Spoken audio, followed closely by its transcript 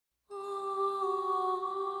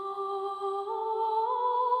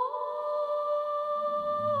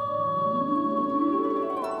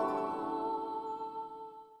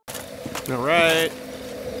Alright.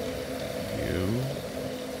 You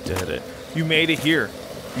did it. You made it here.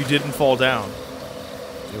 You didn't fall down.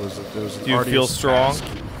 It was an Do you feel arduous strong? task.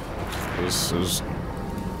 It was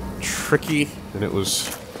tricky, and it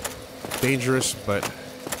was dangerous, but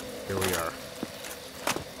here we are.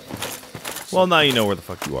 Well, now you know where the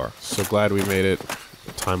fuck you are. So glad we made it.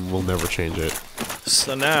 Time will never change it.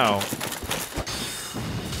 So now...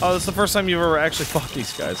 Oh, this is the first time you've ever actually fought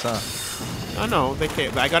these guys, huh? Oh no, they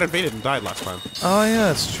came. I got invaded and died last time. Oh, yeah,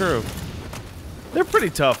 that's true. They're pretty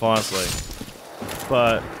tough, honestly.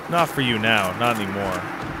 But not for you now. Not anymore.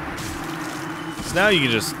 So now you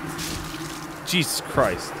can just... Jesus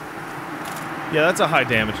Christ. Yeah, that's a high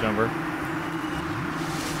damage number.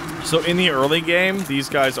 So in the early game, these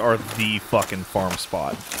guys are the fucking farm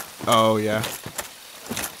spot. Oh yeah,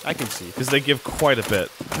 I can see. Because they give quite a bit.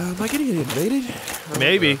 Am I getting invaded?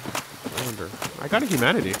 Maybe. I wonder. I got a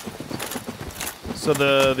humanity. So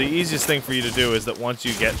the easiest thing for you to do is that once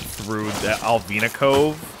you get through the Alvina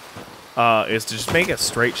Cove, is to just make a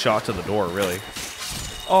straight shot to the door, really.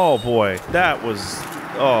 Oh boy, that was...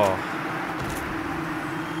 Oh.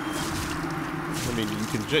 I mean,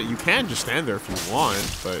 you can just stand there if you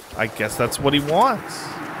want, but I guess that's what he wants.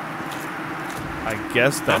 I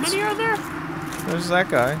guess that's... how many are there? There's that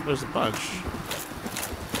guy. There's a bunch.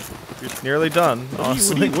 You're nearly done,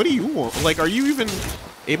 honestly. What do you want? Like, are you even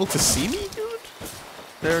able to see me,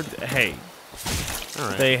 dude? Hey. All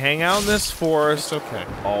right. They hang out in this forest It's okay.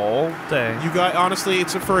 all day. You got, honestly,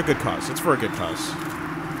 it's for a good cause. It's for a good cause.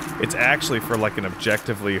 It's actually for, like, an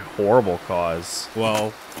objectively horrible cause.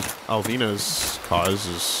 Well, Alvina's cause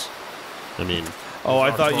is, I mean... Oh,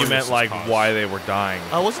 I thought you meant, Artorias' like, cause. why they were dying.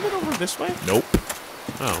 Oh, wasn't it over this way? Nope.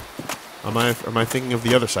 Oh. Am I thinking of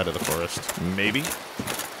the other side of the forest? Maybe.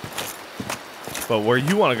 But where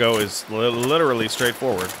you want to go is literally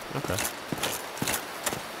straightforward. Okay.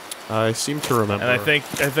 I seem to remember... And I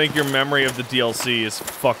think your memory of the DLC is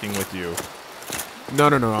fucking with you. No.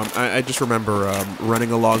 I just remember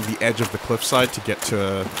running along the edge of the cliffside to get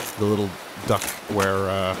to the little duck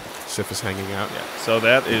where Sif is hanging out. Yeah. So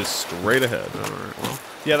that is straight ahead. Alright, well.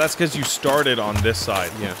 Yeah, that's because you started on this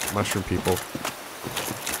side. Yeah, mushroom people.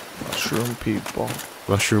 Mushroom people.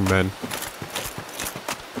 Mushroom men.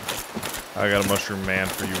 I got a mushroom man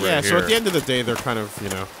for you right Yeah, here. so at the end of the day, they're kind of, you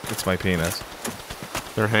know... It's my penis.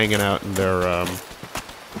 They're hanging out and they're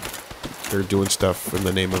doing stuff in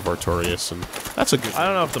the name of Artorias, and that's a good... I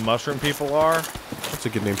don't know if the mushroom people are, That's a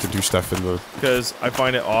good name to do stuff in the... because I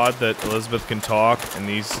find it odd that Elizabeth can talk and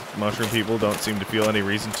these mushroom people don't seem to feel any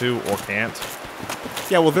reason to or can't.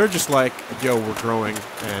 Yeah, well, they're just like, yo, we're growing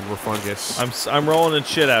and we're fungus. I'm rolling in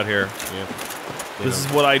shit out here. Yeah. This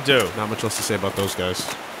is what I do. Not much else to say about those guys.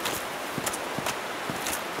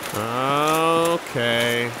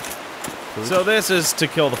 Okay. So this is to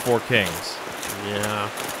kill the four kings. Yeah.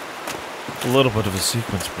 A little bit of a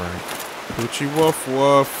sequence break. Poochie woof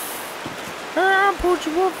woof. Hey, I'm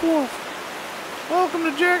Poochie Woof Woof. Welcome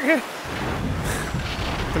to Jackhead.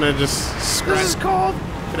 Can I just scratch? This is called...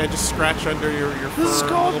 Can I just scratch under your fur This is a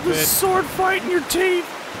called little the bit? sword fight in your teeth.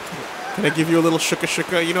 Can I give you a little shuka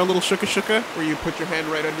shuka? You know, a little shuka shuka, where you put your hand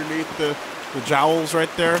right underneath the jowls right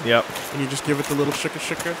there. Yep. And you just give it the little shuka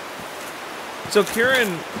shuka. So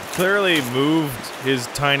Kieran clearly moved his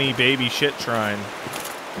tiny baby shit shrine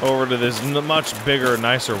over to this much bigger,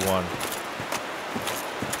 nicer one.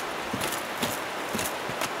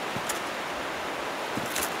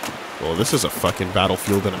 Well, this is a fucking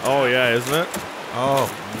battlefield and Oh yeah, isn't it? oh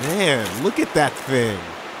man, look at that thing.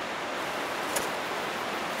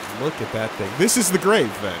 Look at that thing. This is the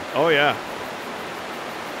grave then. Oh yeah.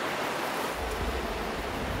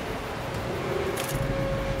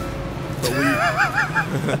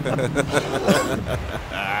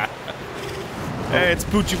 Hey, it's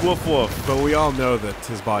Poochie Woof Woof. But we all know that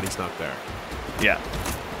his body's not there. Yeah.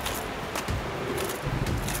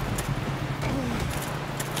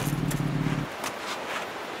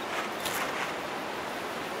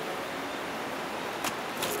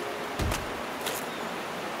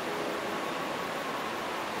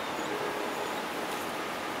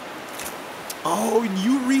 Oh, and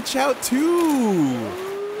you reach out too.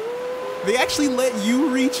 They actually let you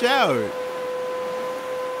reach out.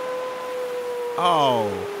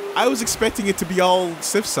 Oh, I was expecting it to be all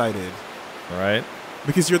Sif-sided. Right?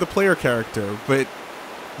 Because you're the player character, but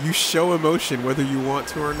you show emotion whether you want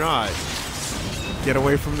to or not. Get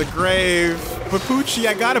away from the grave. But Poochie,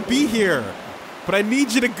 I gotta be here. But I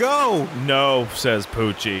need you to go. No, says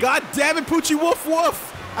Poochie. God damn it, Poochie woof woof.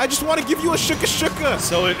 I just want to give you a shuka shuka.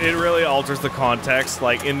 So it really alters the context.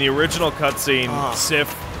 Like in the original cutscene, Sif,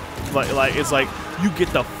 like it's like you get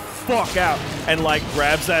the fuck out, and like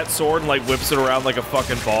grabs that sword and like whips it around like a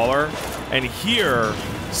fucking baller. And here,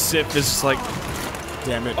 Sif is just like,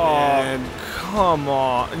 damn it, oh, man. come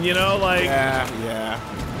on, you know, like. Yeah.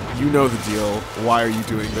 You know the deal. Why are you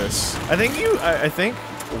doing this? I think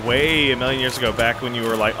way a million years ago, back when you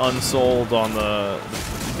were like unsold on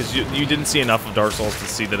because you didn't see enough of Dark Souls to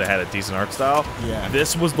see that it had a decent art style. Yeah.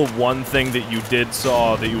 This was the one thing that you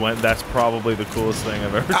saw that you went, that's probably the coolest thing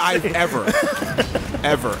I've ever seen.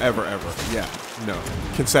 ever. Yeah. No.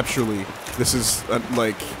 Conceptually, this is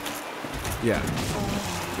like, yeah.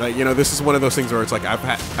 Like, you know, this is one of those things where it's like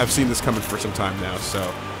I've seen this coming for some time now, so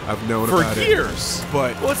I've known about it for years.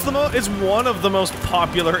 But well, it's one of the most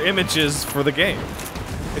popular images for the game.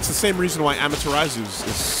 It's the same reason why Amaterasu is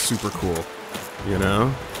super cool. You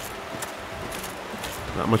know?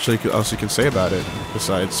 Not much else you can say about it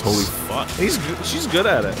besides holy fuck. She's good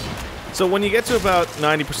at it. So when you get to about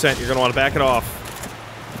 90%, you're going to want to back it off.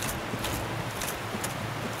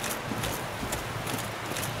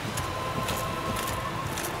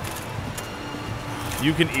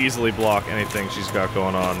 You can easily block anything she's got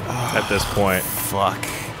going on at this point. Fuck.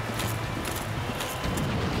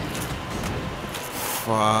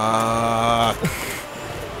 Fuck.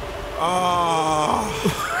 Oh.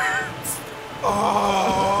 Oh.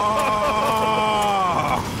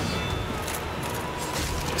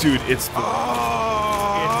 Dude, it's the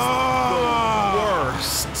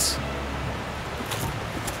worst. It's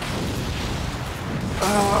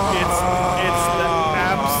the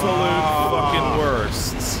absolute fucking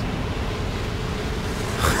worst.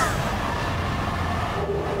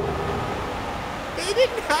 They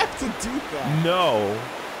didn't have to do that. No.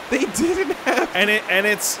 They didn't have to. And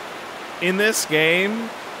it's in this game,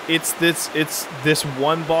 it's this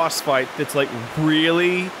one boss fight that's like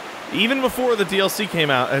really, even before the DLC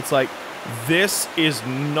came out, it's like, this is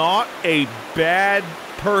not a bad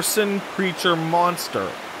person, creature, monster,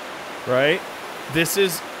 right? This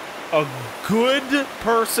is a good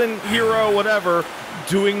person, hero, whatever,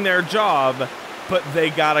 doing their job, but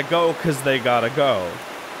they gotta go because they gotta go.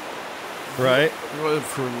 Right? Well,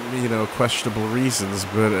 for, you know, questionable reasons,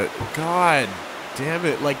 but god damn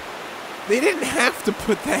it, like, they didn't have to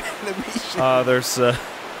put that animation.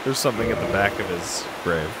 There's something at the back of his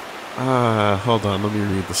grave. Hold on, let me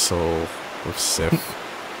read the soul of Sif.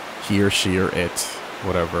 He or she or it,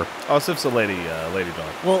 whatever. Oh, Sif's a lady dog.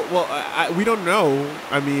 Well, we don't know.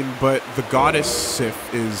 I mean, but the goddess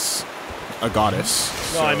Sif is a goddess.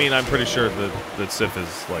 No, so. I mean, I'm pretty sure that Sif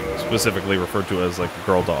is like specifically referred to as like a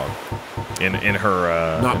girl dog in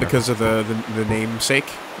her. Not because of the namesake.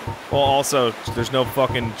 Well, also, there's no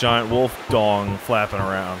fucking giant wolf dong flapping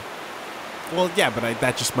around. Well, yeah, but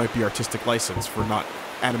that just might be artistic license for not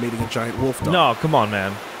animating a giant wolf dog. No, come on,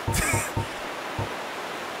 man.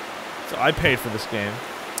 So I paid for this game.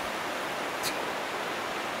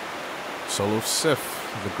 Soul of Sif,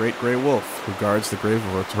 the great grey wolf who guards the grave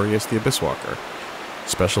of Artorias the Abysswalker.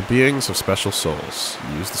 Special beings of special souls.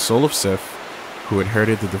 Use the soul of Sif, who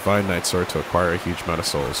inherited the Divine Knight Sword to acquire a huge amount of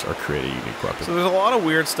souls or create a unique weapon. So there's a lot of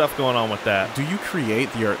weird stuff going on with that. Do you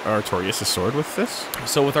create the Artorias' sword with this?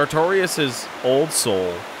 So with Artorias' old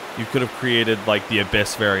soul, you could have created like the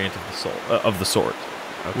Abyss variant of the soul of the sword.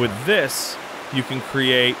 Okay. With this, you can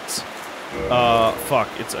create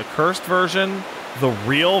it's a cursed version, the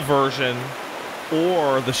real version,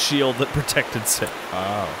 or the shield that protected Sif.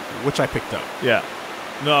 Oh, which I picked up. Yeah.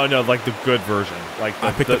 No, like the good version. Like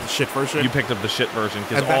I picked up the shit version? You picked up the shit version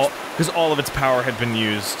because all of its power had been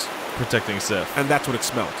used protecting Sif. And that's what it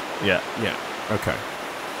smelled. Yeah. Yeah. Okay.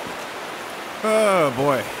 Oh,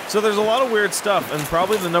 boy. So there's a lot of weird stuff, and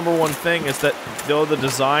probably the number one thing is that though the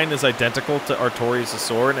design is identical to Artorias'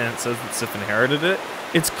 sword, and it says that Sif inherited it,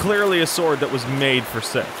 it's clearly a sword that was made for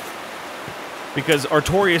Sif. Because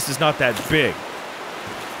Artorias is not that big.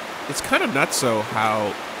 It's kind of nutso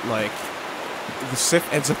how, like, the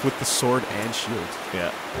Sif ends up with the sword and shield.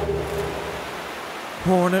 Yeah.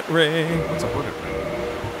 Hornet ring. What's a hornet ring?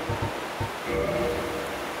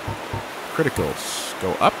 Criticals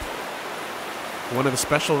go up. One of the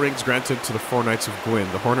special rings granted to the 4 Knights of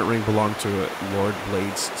Gwyn. The hornet ring belonged to Lord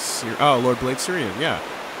Blades Lord Blade Syrian, yeah.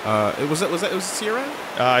 Was it Syrian?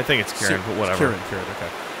 I think it's Kieran, but whatever. Kieran, okay.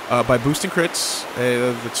 By boosting crits,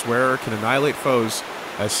 the swearer can annihilate foes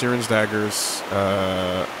as Syrian's daggers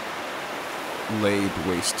laid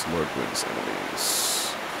waste Lord Gwyn's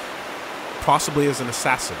enemies. Possibly as an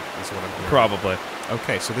assassin, is what I'm hearing. Probably.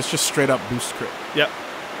 Okay, so this just straight up boosts crit. Yep.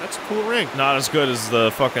 That's a cool ring. Not as good as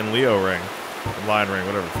the fucking Leo ring. The Lion ring,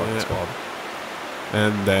 whatever the fuck it's called.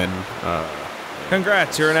 And then,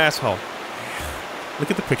 congrats, you're an asshole.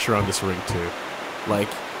 Look at the picture on this ring, too. Like,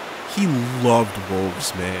 He loved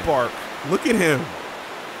wolves, man. Bark. Look at him.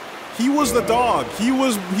 He was the dog. He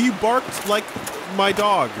barked like my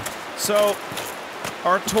dog. So,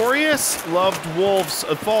 Artorias loved wolves.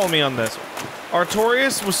 Follow me on this.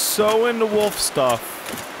 Artorias was so into wolf stuff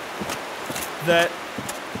that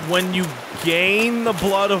when you gain the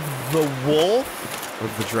blood of the wolf,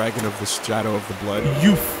 of the dragon of the shadow of the blood,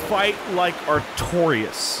 you fight like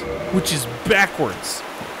Artorias, which is backwards.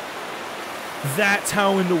 That's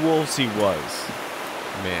how into wolves he was.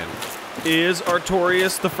 Man. Is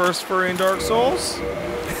Artorias the first furry in Dark Souls?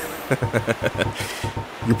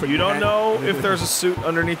 You don't know if there's a suit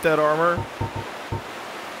underneath that armor?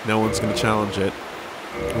 No one's gonna challenge it.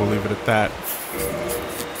 We'll leave it at that.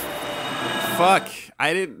 Fuck.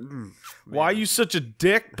 I didn't... Why are you such a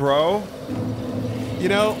dick, bro? You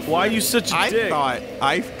know... Why are you such a dick?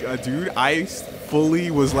 Dude, I fully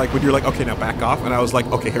was like, when you're like, okay, now back off, and I was like,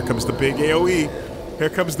 okay, here comes the big AoE. Here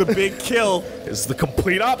comes the big kill. It's the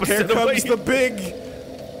complete opposite. Here comes the big...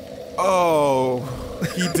 Oh...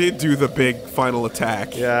 He did do the big final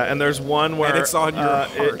attack. Yeah, and there's one where and it's on your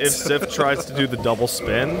heart. If Sif tries to do the double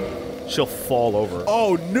spin, she'll fall over.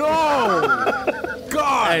 Oh no!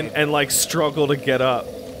 God! And like struggle to get up.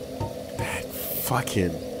 That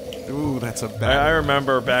fucking... Ooh, that's a bad... I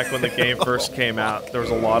remember back when the game first came out, there was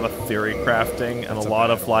a lot of theory crafting and a lot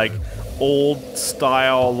of like old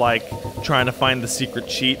style, like trying to find the secret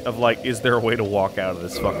cheat of like, is there a way to walk out of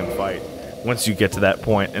this fucking fight once you get to that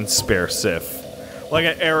point and spare Sif? Like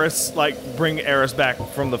an Eris, like bring Eris back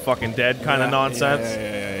from the fucking dead kind of nonsense.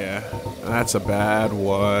 Yeah. That's a bad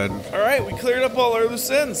one. All right, we cleared up all our loose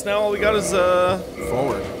ends. Now all we got is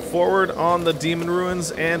forward on the demon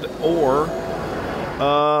ruins and or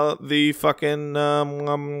the fucking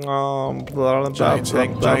Giants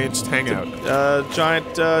hangout.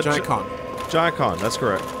 Giant Con. Giant Con. That's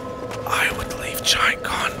correct. I would leave Giant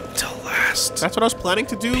Con till last. That's what I was planning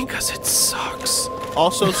to do. Because it sucks.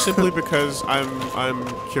 Also, simply because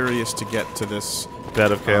I'm curious to get to this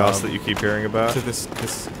bed of chaos that you keep hearing about. To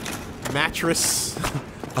this mattress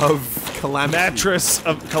of calamity. Mattress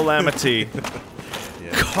of calamity.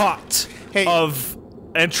 Yeah. Caught of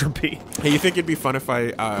entropy. Hey, you think it'd be fun if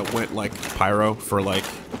I went like pyro for like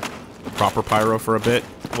proper pyro for a bit?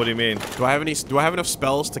 What do you mean? Do I have enough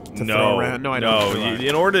spells to throw around? No, I don't. No,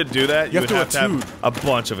 in order to do that, you would have to attune. have a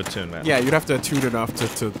bunch of attunement. Yeah, you'd have to attune enough to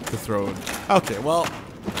throw in. Okay, well,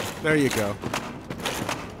 there you go.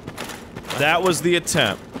 That was the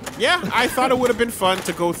attempt. Yeah, I thought it would have been fun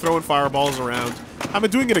to go throwing fireballs around. I'm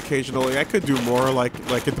doing it occasionally. I could do more. Like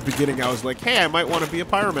at the beginning, I was like, hey, I might want to be a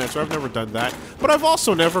pyromancer. I've never done that. But I've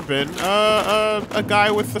also never been a guy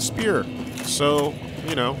with a spear. So,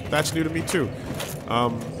 you know, that's new to me too.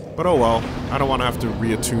 But oh well. I don't want to have to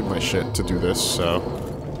reattune my shit to do this, so...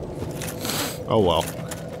 Oh well.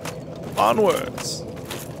 Onwards.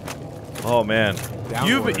 Oh man.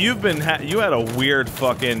 Downward. You had a weird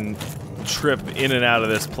fucking trip in and out of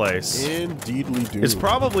this place. Indeedly do. It's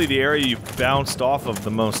probably the area you bounced off of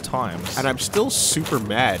the most times. And I'm still super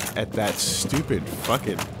mad at that stupid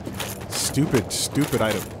item.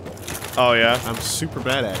 Oh yeah? I'm super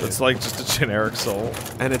mad at it. It's like just a generic soul.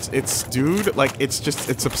 And it's dude, like it's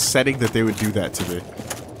upsetting that they would do that to me.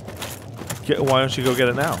 Why don't you go get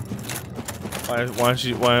it now? Why don't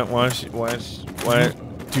you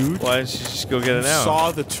just go get it now?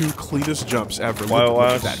 Saw the two cleanest jumps ever. Why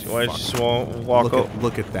Look don't you just walk up?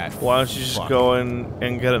 Look at that. Why don't you just go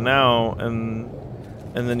and get it now and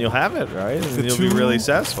then you'll have it, right? And you'll be really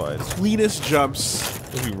satisfied. Cleanest jumps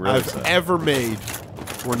I've ever made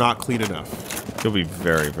were not clean enough. You'll be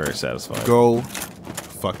very, very satisfied. Go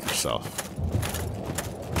fuck yourself.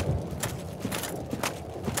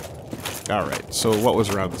 Alright, so what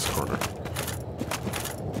was around this corner?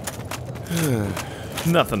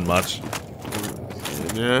 Nothing much.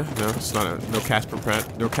 Yeah, no, it's not no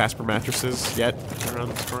Casper mattresses yet around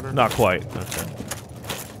this corner? Not quite. Okay.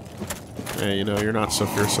 Hey, you know, you're not so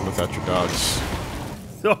fearsome without your dogs.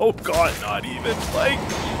 Oh god, not even, like...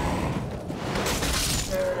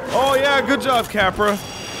 Oh yeah, good job, Capra.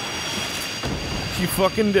 You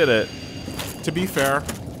fucking did it. To be fair,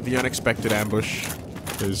 the unexpected ambush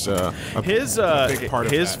is a big part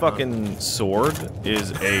of his that, fucking sword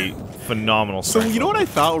is a phenomenal So strength. you know what I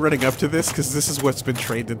thought running up to this? Because this is what's been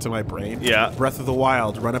trained into my brain. Yeah. Breath of the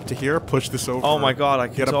Wild. Run up to here, push this over. Oh my god, I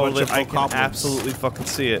can get a bunch of I can bokoblins. absolutely fucking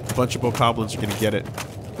see it. A bunch of bokoblins, you're gonna get it.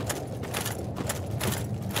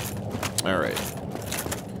 Alright.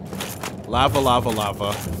 Lava, lava,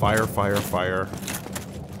 lava. Fire, fire, fire.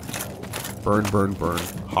 Burn, burn, burn.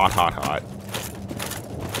 Hot, hot, hot.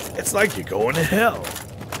 It's like you're going to hell.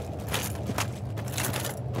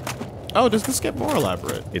 Oh, does this get more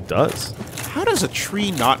elaborate? It does. How does a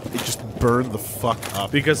tree not just burn the fuck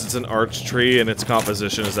up? Because it's an arch tree and its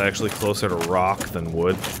composition is actually closer to rock than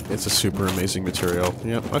wood. It's a super amazing material.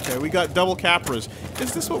 Yep. Okay, we got double Capras.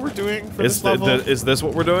 Is this what we're doing for this level? Is this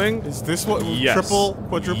what we're doing? Is this what? Yes. Triple?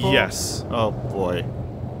 Quadruple? Yes. Oh, boy.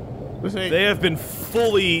 They have been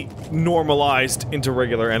fully normalized into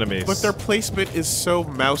regular enemies. But their placement is so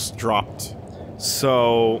mouse-dropped.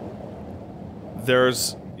 So...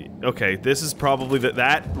 There's... Okay, this is probably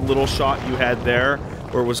that little shot you had there,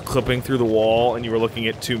 where it was clipping through the wall and you were looking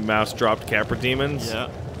at two mouse-dropped Capra demons. Yeah.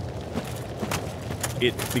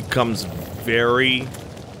 It becomes very,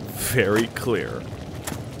 very clear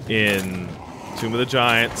in Tomb of the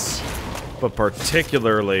Giants, but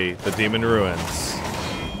particularly the Demon Ruins,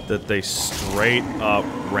 that they straight up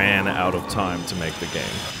ran out of time to make the game.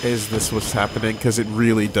 Is this what's happening? Because it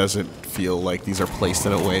really doesn't feel like these are placed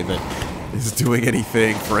in a way that is doing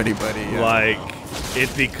anything for anybody. Like,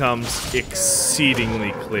 it becomes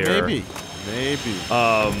exceedingly clear. Maybe.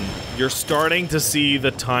 You're starting to see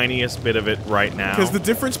the tiniest bit of it right now. Because the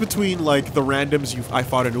difference between, like, the randoms I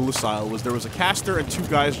fought in Ulusile was there was a caster and two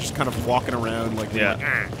guys just kind of walking around, like,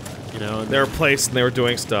 you know. They were placed and they were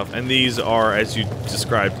doing stuff, and these are, as you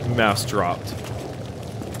described, mouse dropped.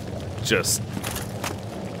 Just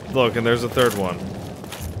look, and there's a third one.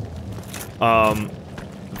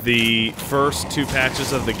 The first two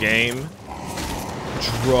patches of the game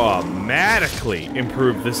dramatically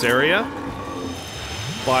improved this area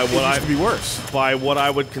by what I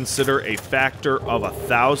would consider a factor of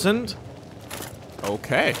 1,000.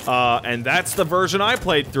 Okay. And that's the version I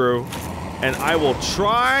played through. And I will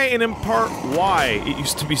try and impart why it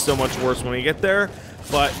used to be so much worse when we get there,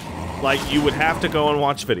 but like you would have to go and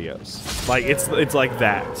watch videos. Like it's like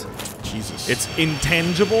that. Jesus. It's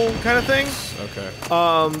intangible kind of thing. Okay.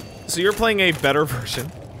 So you're playing a better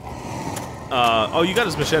version. Oh, you got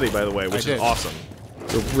his machete, by the way, which is awesome.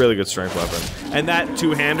 It's a really good strength weapon. And that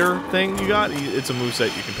two-hander thing you got, it's a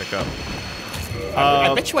moveset you can pick up.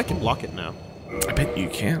 I bet you I can block it now. I bet you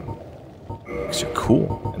can. Because you're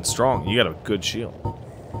cool and strong. You got a good shield.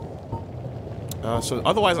 So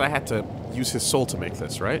otherwise I had to use his soul to make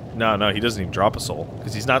this, right? No, he doesn't even drop a soul.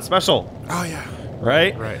 Because he's not special. Oh, yeah.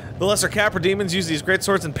 Right? Right. The lesser Capra demons use these great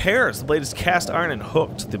swords in pairs. The blade is cast iron and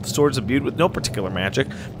hooked. The sword's imbued with no particular magic,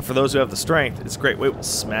 but for those who have the strength, it's a great way to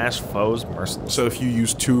smash foes mercilessly. So if you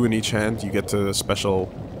use two in each hand, you get to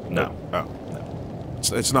special... No. Oh. No.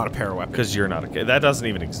 It's not a para weapon. Because you're not a... That doesn't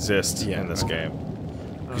even exist in this game.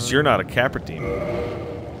 Because you're not a Capra demon.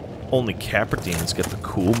 Only Capra demons get the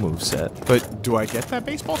cool moveset. But do I get that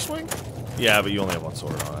baseball swing? Yeah, but you only have one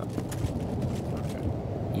sword on it.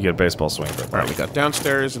 You get a baseball swing, but Alright, we got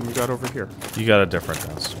downstairs and we got over here. You got a different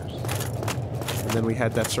downstairs. And then we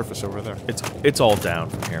had that surface over there. It's all down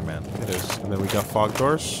from here, man. It is. And then we got fog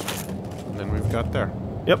doors. And then we've got there.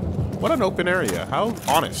 Yep. What an open area. How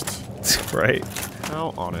honest. Right?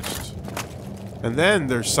 How honest. And then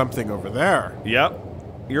there's something over there. Yep.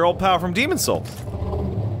 Your old pal from Demon Souls.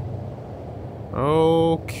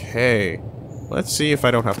 Okay. Let's see if I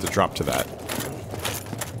don't have to drop to that.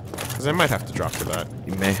 Because I might have to drop to that.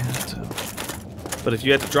 You may have to. But if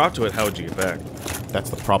you had to drop to it, how would you get back? That's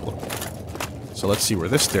the problem. So let's see where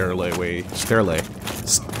this stairway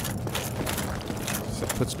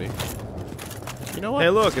puts me. You know what? Hey,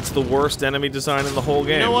 look, it's the worst enemy design in the whole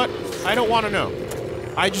game. You know what? I don't want to know.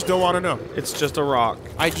 I just don't want to know. It's just a rock.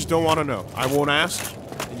 I just don't want to know. I won't ask.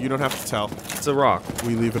 You don't have to tell. It's a rock.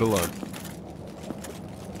 We leave it alone.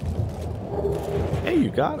 Hey, you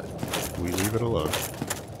got it. We leave it alone.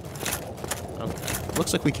 Okay.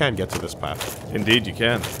 Looks like we can get to this path. Indeed, you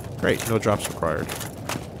can. Great. No drops required.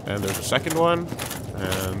 And there's a second one.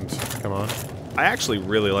 And come on. I actually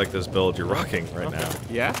really like this build you're rocking right now.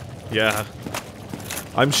 Yeah? Yeah.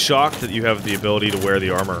 I'm shocked that you have the ability to wear the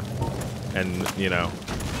armor. And, you know.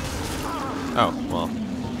 Oh, well.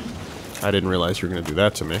 I didn't realize you were going to do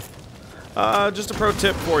that to me. Just a pro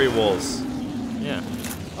tip for you, Wolves. Yeah.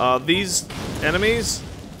 These enemies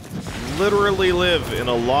literally live in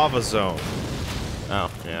a lava zone. Oh,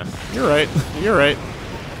 yeah. You're right. You're right.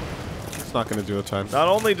 It's not going to do a ton. Not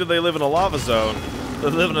only do they live in a lava zone, they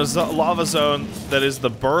live in a lava zone that is the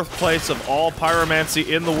birthplace of all pyromancy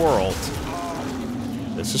in the world.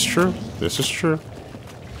 This is true. This is true.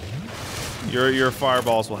 Your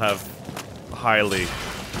fireballs will have highly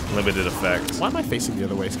limited effect. Why am I facing the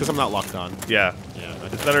other way? It's because I'm not locked on. Yeah. Yeah.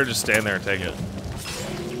 It's better to just stand there and take it.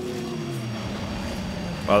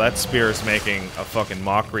 Wow, that spear is making a fucking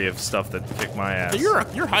mockery of stuff that kicked my ass.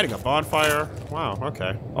 You're hiding a bonfire. Wow,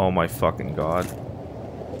 okay. Oh my fucking god.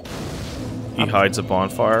 He hides a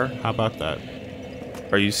bonfire? How about that?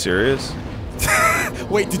 Are you serious?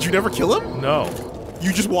 Wait, did you never kill him? No.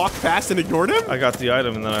 You just walked past and ignored him? I got the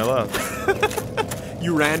item and then I left.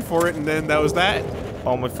 You ran for it and then that was that?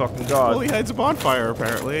 Oh my fucking god. Well, he hides a bonfire,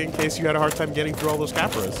 apparently, in case you had a hard time getting through all those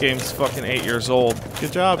capras. Game's fucking 8 years old.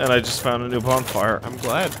 Good job. And I just found a new bonfire. I'm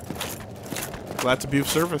glad. Glad to be of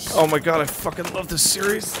service. Oh my god, I fucking love this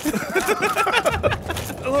series.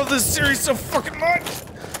 I love this series so fucking much.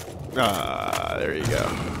 Ah, there you go.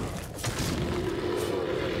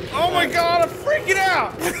 Oh my god, I'm freaking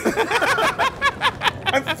out.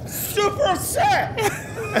 I'm super upset.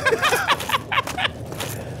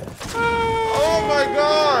 Oh my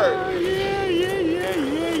god.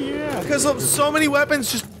 Yeah. Because so many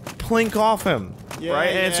weapons just plink off him. Yeah, right?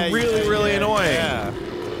 And it's really annoying. Yeah.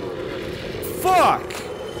 Fuck!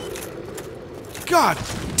 God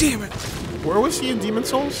damn it! Where was he in Demon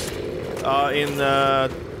Souls? In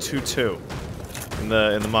 2-2. In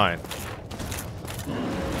the mine.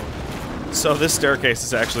 So this staircase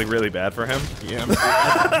is actually really bad for him. Yeah,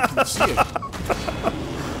 I can see it.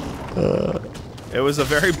 It was a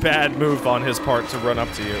very bad move on his part to run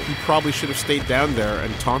up to you. He probably should have stayed down there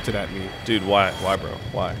and taunted at me. Dude, why? Why, bro?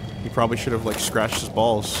 Why? He probably should have, like, scratched his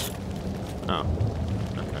balls. Oh.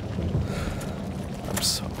 I'm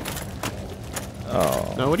so...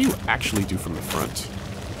 Oh. Now, what do you actually do from the front?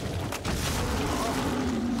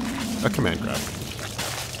 A command grab.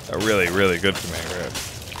 A really good command grab.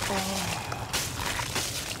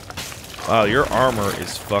 Wow, your armor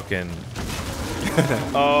is fucking...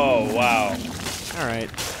 Oh, wow.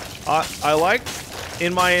 Alright. I like...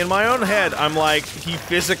 In my own head, I'm like, he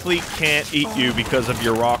physically can't eat you because of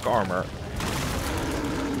your rock armor.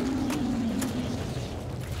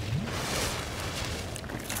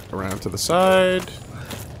 Around to the side.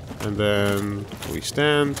 And then we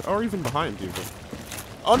stand. Or even behind, even.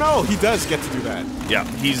 Oh no, he does get to do that. Yeah,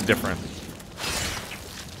 he's different.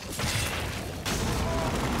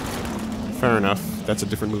 Fair enough. That's a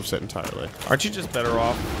different moveset entirely. Aren't you just better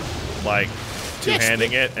off, like,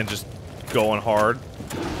 two-handing it and just going hard?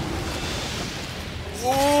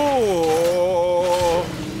 Oh!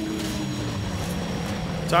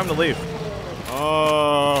 Time to leave.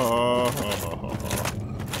 Oh!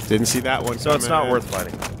 Didn't see that one. So it's not worth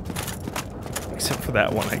fighting. Except for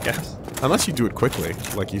that one, I guess. Unless you do it quickly,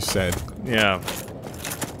 like you said. Yeah.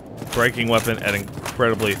 Breaking weapon at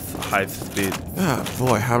incredibly high speed. Ah,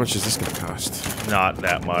 boy, how much is this gonna cost? Not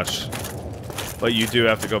that much. But you do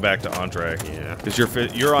have to go back to Andre. Yeah. Because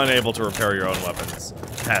you're unable to repair your own weapons.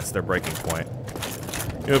 That's their breaking point.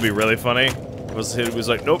 It would be really funny. It was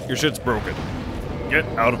like, nope, your shit's broken. Get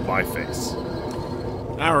out of my face.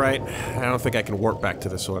 Alright. I don't think I can warp back to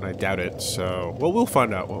this one. I doubt it, so... Well, we'll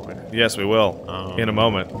find out, won't we? Yes, we will. In a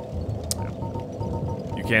moment.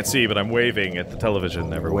 You can't see, but I'm waving at the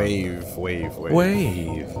television everywhere. Wave. Wave.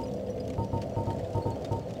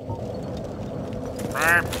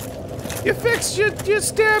 You fixed your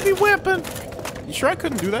stabby weapon. You sure I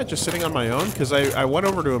couldn't do that just sitting on my own? Because I went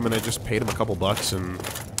over to him and I just paid him a couple bucks and...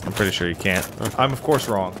 I'm pretty sure you can't. Okay. I'm of course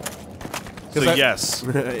wrong. So yes.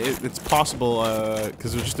 It's possible,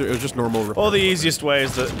 because it was just normal repair. Well, the easiest way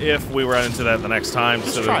is that if we run into that the next time,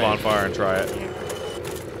 just set a bonfire and try it.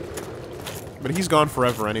 But he's gone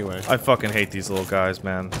forever anyway. I fucking hate these little guys,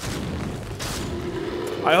 man.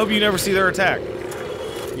 I hope you never see their attack.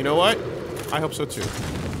 You know what? I hope so too.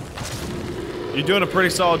 You're doing a pretty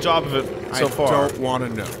solid job of it so far. I don't want to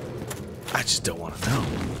know. I just don't want to know.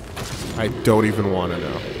 I don't even want to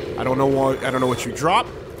know. I don't know what you drop.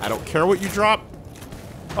 I don't care what you drop.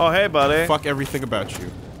 Oh, hey, buddy. Fuck everything about you.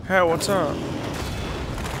 Hey, what's up?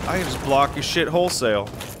 I can just block your shit wholesale.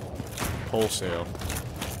 Wholesale.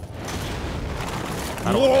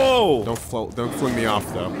 Whoa! Don't fling me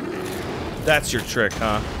off though. That's your trick,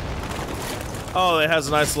 huh? Oh, it has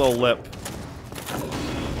a nice little lip.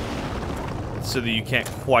 So that you can't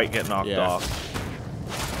quite get knocked off.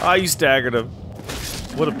 Ah, you staggered him.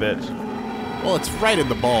 What a bitch. Well, it's right in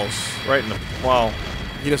the balls. Right in the... Well...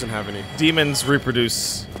 He doesn't have any. Demons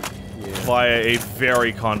reproduce via a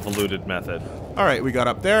very convoluted method. Alright, we got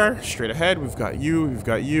up there, straight ahead, we've got you,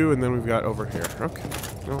 and then we've got over here. Okay.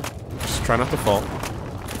 Well, just try not to fall.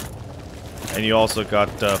 And you also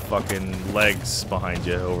got fucking legs behind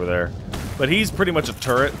you over there. But he's pretty much a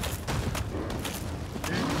turret.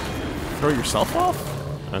 Throw yourself off?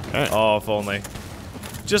 Okay. Oh, if only.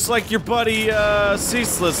 Just like your buddy,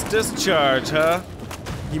 Ceaseless Discharge, huh?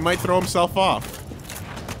 He might throw himself off.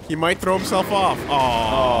 He might throw himself off.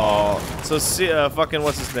 Oh. So, fucking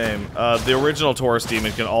what's his name? The original Taurus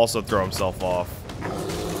demon can also throw himself off.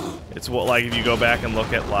 It's what, like, if you go back and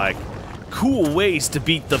look at, like, cool ways to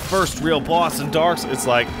beat the first real boss in Dark Souls. It's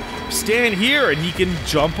like, stand here and he can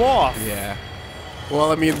jump off. Yeah.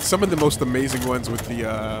 Well, I mean, some of the most amazing ones with the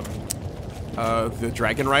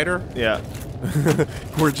Dragon Rider. Yeah.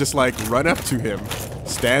 Were just like, run up to him,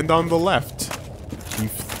 stand on the left. He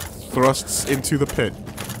thrusts into the pit.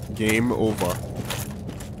 Game over.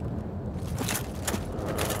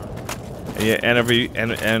 Yeah, and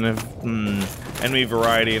enemy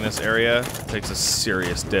variety in this area takes a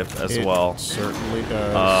serious dip as well. Certainly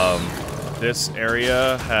does. This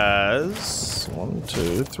area has 1,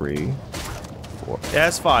 2, 3, 4. It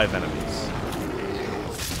has 5 enemies.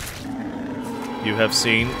 You have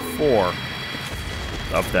seen 4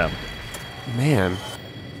 of them. Man,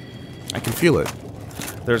 I can feel it.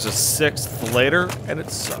 There's a 6th later, and it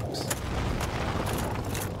sucks.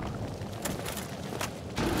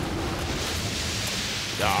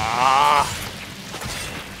 Ah!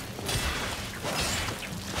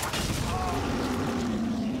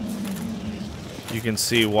 You can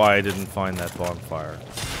see why I didn't find that bonfire.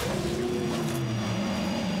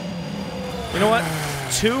 You know what?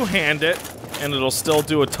 Two-hand it, and it'll still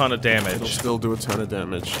do a ton of damage. It'll still do a ton of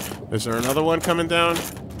damage. Is there another one coming down?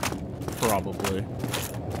 Probably.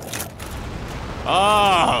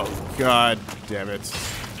 Oh, god damn it.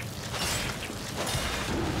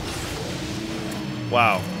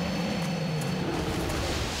 Wow.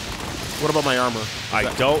 What about my armor? I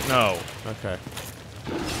don't know. Okay.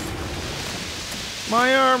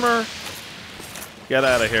 My armor. Get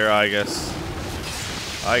out of here, I guess.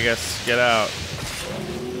 Get out.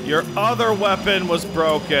 Your other weapon was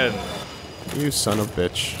broken. You son of a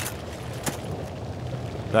bitch.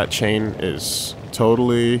 That chain is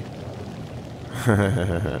totally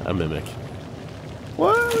a mimic.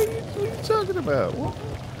 What are you talking about? What?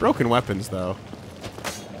 Broken weapons, though.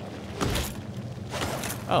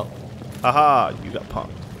 Oh. Haha, you got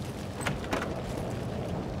punked.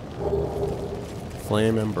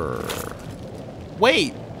 Flame Ember.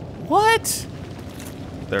 Wait! What?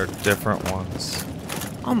 They're different ones.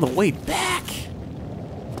 On the way back?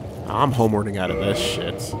 I'm homewarding out of this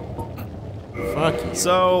shit. Fuck you.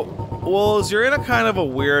 So, Wolves, you're in a kind of a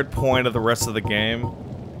weird point of the rest of the game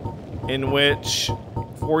in which,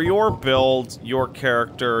 for your build, your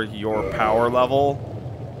character, your power level,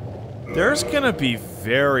 there's gonna be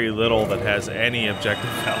very little that has any objective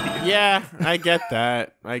value. Yeah, I get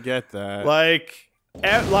that. I get that. Like,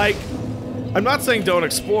 I'm not saying don't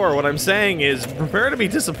explore. What I'm saying is prepare to be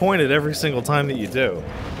disappointed every single time that you do.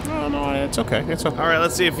 No, it's okay. It's okay. All right,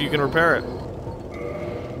 let's see if you can repair it.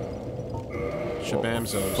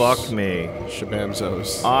 Shabamzos. Fuck me.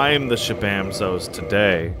 Shabamzos. I'm the Shabamzos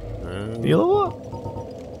today. You level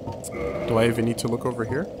up. Do I even need to look over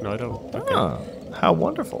here? No, I don't. Okay. Ah, how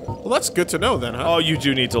wonderful. Well, that's good to know then, huh? Oh, you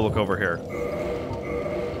do need to look over here.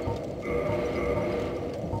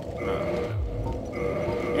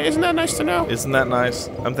 Isn't that nice to know? Isn't that nice?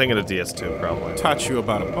 I'm thinking of DS2, probably. Taught you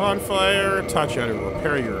about a bonfire, taught you how to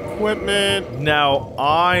repair your equipment. Now,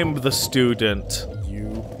 I'm the student,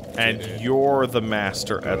 You and did it. you're the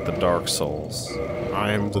master at the Dark Souls.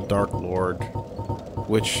 I am the Dark Lord,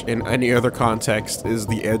 which in any other context is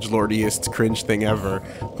the edgelordiest cringe thing ever.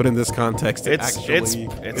 But in this context, it's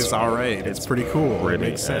alright. It's pretty cool. It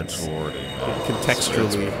makes sense.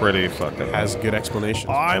 Contextually, It's pretty fucking. has good explanations.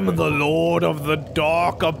 I'm the Lord of the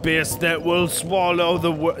Dark Abyss that will swallow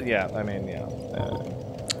the yeah, I mean, yeah.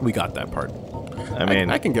 We got that part. I mean,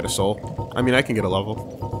 I can get a soul. I mean, I can get a level.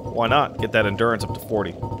 why not? Get that endurance up to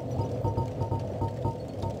 40.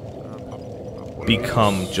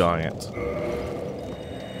 Become giant.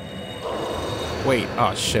 Wait,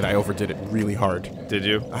 oh shit, I overdid it really hard. Did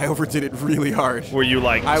you? I overdid it really hard. Were you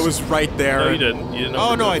like... I was right there. No, you didn't. You didn't.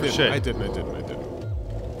 Oh, no, I overdid didn't. shit. I didn't.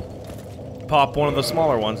 Pop one of the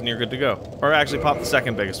smaller ones and you're good to go. Or actually, pop the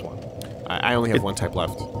second biggest one. I only have one type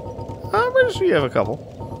left. I'm pretty sure you have a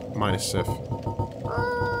couple. Minus Sif.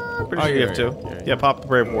 I'm pretty sure you have two. Yeah, pop the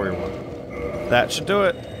Brave Warrior one. That should do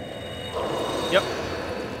it. Yep.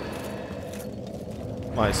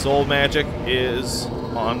 My soul magic is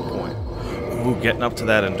on point. Ooh, getting up to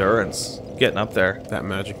that endurance. Getting up there. That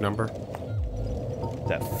magic number.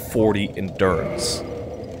 That 40 endurance.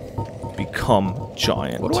 Become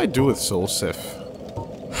giant. What do I do with Soul Sif?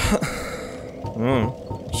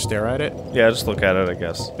 Stare at it? Yeah, just look at it, I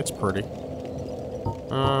guess. It's pretty.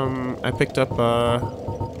 I picked up,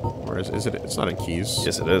 where is it? It's not in keys.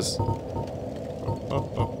 Yes, it is.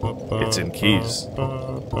 It's in keys.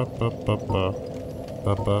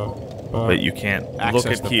 But you can't look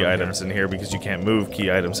at key items in here because you can't move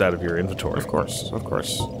key items out of your inventory. Of course.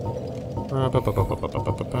 No,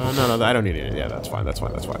 I don't need it. Yeah, that's fine.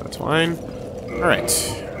 Alright.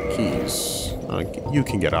 Keys. You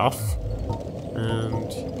can get off.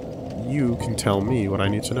 And you can tell me what I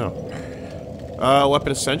need to know.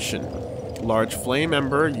 Weapon Ascension. Large flame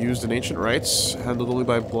ember used in ancient rites, handled only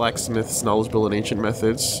by blacksmiths knowledgeable in ancient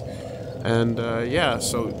methods. And, yeah,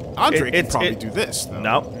 so Andre can probably do this, though.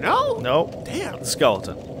 No. No? No. Damn.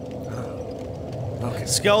 Skeleton. Okay.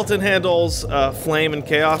 Skeleton handles flame and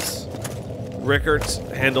chaos. Rickert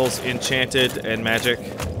handles enchanted and magic.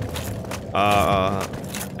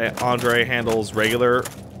 Andre handles regular,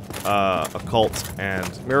 occult,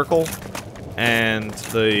 and miracle. And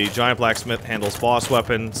the giant blacksmith handles boss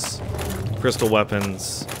weapons, crystal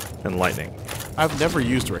weapons, and lightning. I've never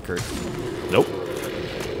used Rickert. Nope.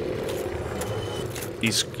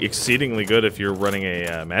 He's exceedingly good if you're running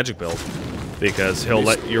a magic build, because he'll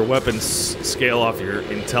let your weapons scale off your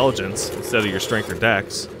intelligence instead of your strength or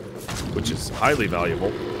dex, which is highly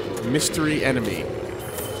valuable. Mystery enemy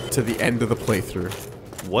to the end of the playthrough.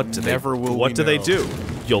 What do What they do?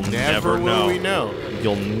 You'll never know. Will we know.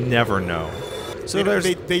 You'll never know. So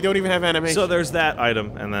they don't even have animation. So there's that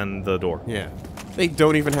item, and then the door. Yeah. They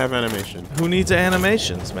don't even have animation. Who needs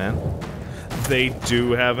animations, man? They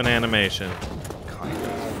do have an animation. Kind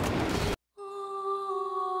of.